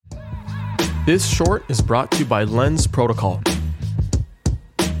This short is brought to you by Lens Protocol.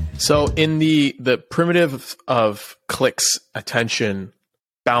 So in the primitive of clicks, attention,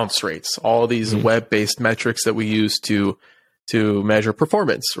 bounce rates, all these web-based metrics that we use to measure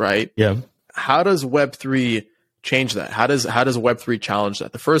performance, right? Yeah. How does Web3 change that? How does Web3 challenge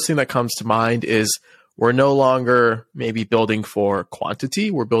that? The first thing that comes to mind is we're no longer maybe building for quantity,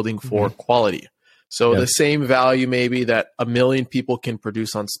 we're building for quality. So the same value maybe that 1 million people can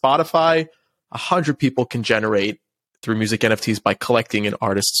produce on Spotify, 100 people can generate through music NFTs by collecting an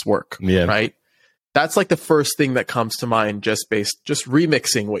artist's work, right? That's like the first thing that comes to mind just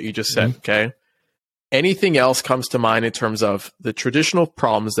remixing what you just said, okay? Anything else comes to mind in terms of the traditional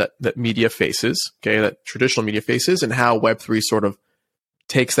problems that media faces, okay, that traditional media faces, and how Web3 sort of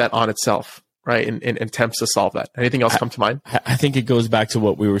takes that on itself, right, and attempts to solve that. Anything else come to mind? I think it goes back to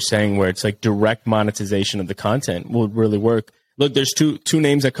what we were saying, where it's like direct monetization of the content will really work. Look, there's two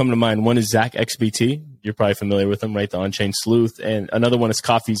names that come to mind. One is Zach XBT. You're probably familiar with him, right? The On-Chain Sleuth. And another one is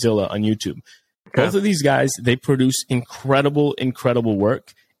CoffeeZilla on YouTube. Okay. Both of these guys, they produce incredible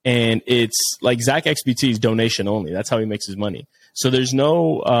work. And it's like Zach XBT is donation only. That's how he makes his money. So there's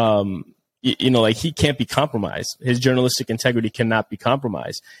no, like he can't be compromised. His journalistic integrity cannot be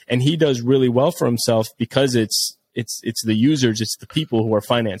compromised. And he does really well for himself because it's the users, it's the people who are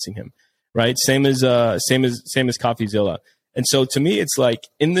financing him, right? Same as CoffeeZilla. And so to me, it's like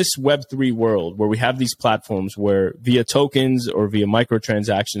in this Web3 world where we have these platforms where via tokens or via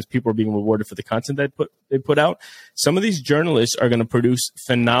microtransactions, people are being rewarded for the content they put out. Some of these journalists are going to produce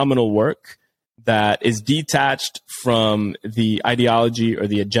phenomenal work that is detached from the ideology or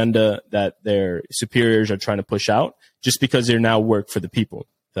the agenda that their superiors are trying to push out just because they're now work for the people,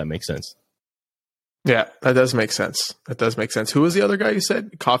 if that makes sense. Yeah, that does make sense. Who was the other guy you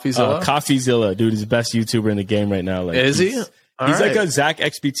said? CoffeeZilla? CoffeeZilla, dude, is the best YouTuber in the game right now. Like, is he? He's like a Zach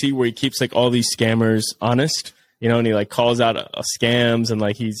XBT where he keeps like all these scammers honest, and he like calls out scams, and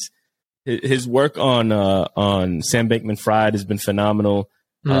like his work on Sam Bankman-Fried has been phenomenal.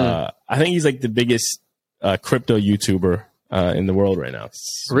 I think he's like the biggest crypto YouTuber in the world right now.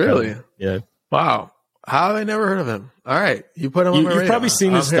 Really? Yeah. Wow. How have I never heard of him? All right, you put him on my radar. You've probably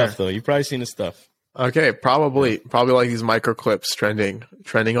seen his stuff though. You've probably seen his stuff. Okay, probably like these micro clips trending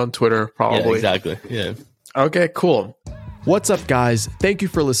on Twitter, probably. Yeah, exactly. Yeah. Okay, cool. What's up, guys? Thank you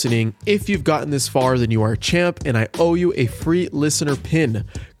for listening. If you've gotten this far, then you are a champ, and I owe you a free listener pin.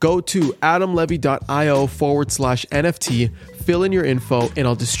 Go to adamlevy.io/NFT, fill in your info, and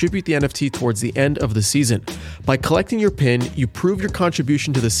I'll distribute the NFT towards the end of the season. By collecting your pin, you prove your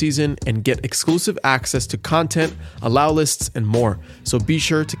contribution to the season and get exclusive access to content, allow lists, and more. So be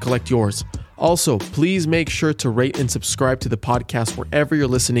sure to collect yours. Also, please make sure to rate and subscribe to the podcast wherever you're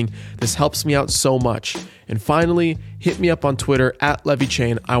listening. This helps me out so much. And finally, hit me up on Twitter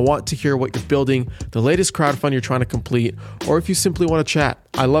 @LevyChain. I want to hear what you're building, the latest crowdfund you're trying to complete, or if you simply want to chat.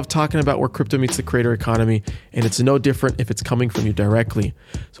 I love talking about where crypto meets the creator economy, and it's no different if it's coming from you directly.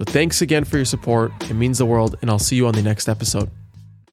 So thanks again for your support. It means the world, and I'll see you on the next episode.